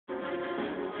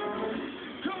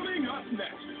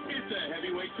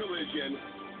collision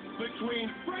between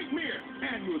Frank Mir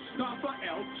and Mostapha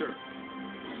Turk.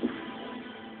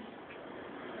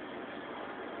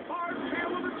 Our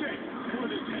tale of the tape for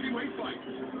this heavyweight fight.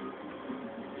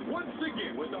 Once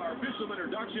again, with our official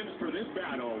introductions for this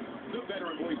battle, the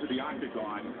veteran voice of the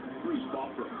Octagon, Bruce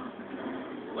Buffer.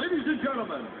 Ladies and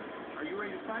gentlemen, are you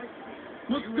ready to fight?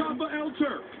 Mostapha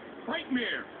Turk, Frank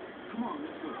Mir. Come on,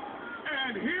 let's go.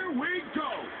 And here we go.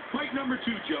 Fight number 2,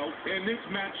 Joe. And this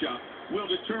matchup will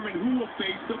determine who will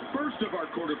face the first of our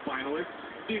quarterfinalists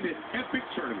in an epic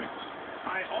tournament.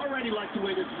 I already like the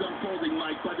way this is unfolding,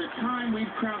 Mike. By the time we've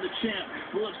crowned the champ,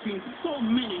 we'll have seen so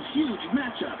many huge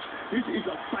matchups. This is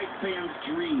a fight fan's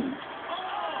dream.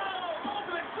 Oh!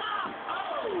 Over the top!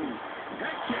 Oh!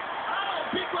 Head kick.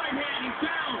 Oh! Big right hand. He's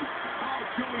down. Oh,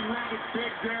 Joey landed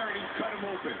big there, and he's cut him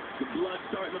open. The blood's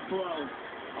starting to flow.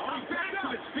 Oh, he's back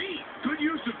to his feet. Good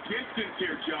use of distance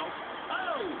here, Joe.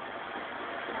 Oh!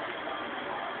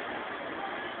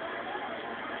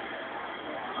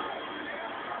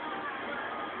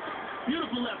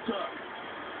 Beautiful left hook.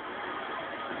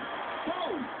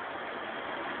 Boom!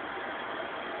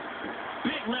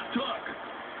 Big left hook.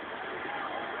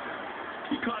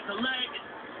 He caught the leg.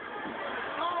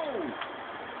 Oh!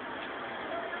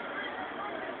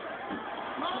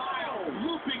 Oh!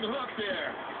 Looping hook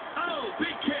there. Oh,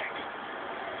 big kick.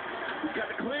 He's got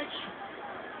the clinch.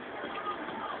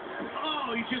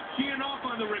 Oh, he's just teeing off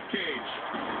on the ribcage.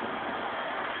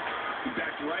 He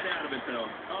backed right out of it, though.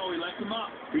 Oh, he left him up.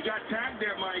 He got tagged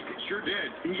there, Mike. Sure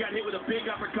did. He got hit with a big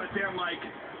uppercut there, Mike.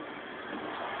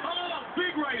 Oh,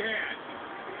 big right hand.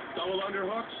 Double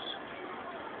underhooks.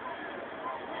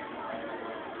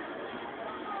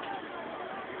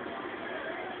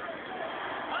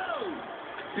 Oh!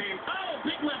 Same. Oh,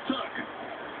 big left hook.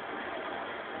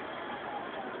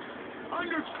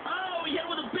 Oh, he hit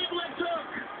with a big left hook.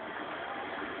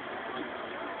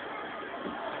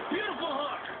 Beautiful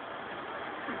hook.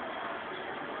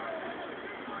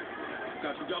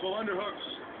 Got some double underhooks.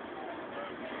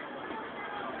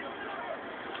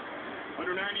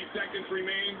 Under 90 seconds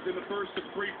remains in the first of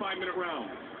 3 5-minute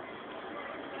rounds.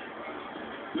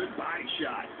 Good body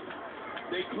shot.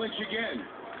 They clinch again.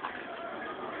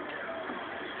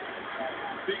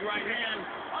 Big right hand.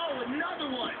 Oh, another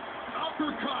one.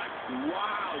 Uppercut.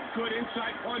 Wow, good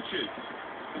inside punches.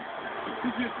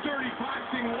 This is dirty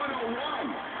boxing 101.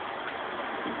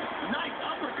 Nice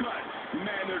uppercut.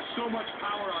 Man, there's so much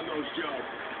power on those, Joe.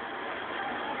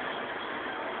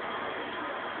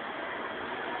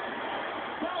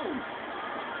 Boom.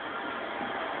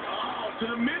 Oh, to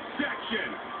the midsection.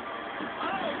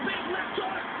 Oh, big left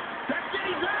hook. That's it,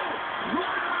 he's out.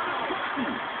 Right on the button.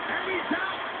 And he's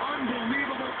out.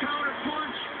 Unbelievable counter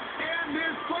punch. And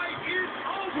this fight is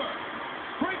over.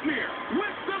 Frank Mir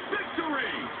with the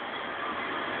victory.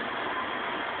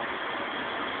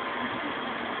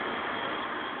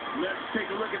 Let's take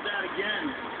a look at that again.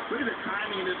 Look at the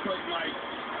timing of this hook, Mike.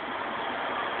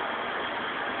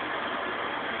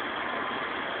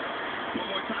 One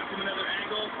more time from another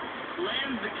angle.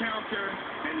 Lands the counter,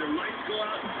 and the lights go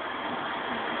out.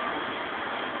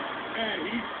 And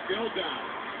he's still down.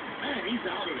 And he's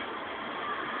out of it.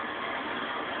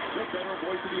 The veteran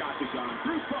voice of the Octagon,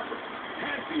 Bruce Buffer,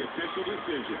 has the official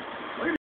decision.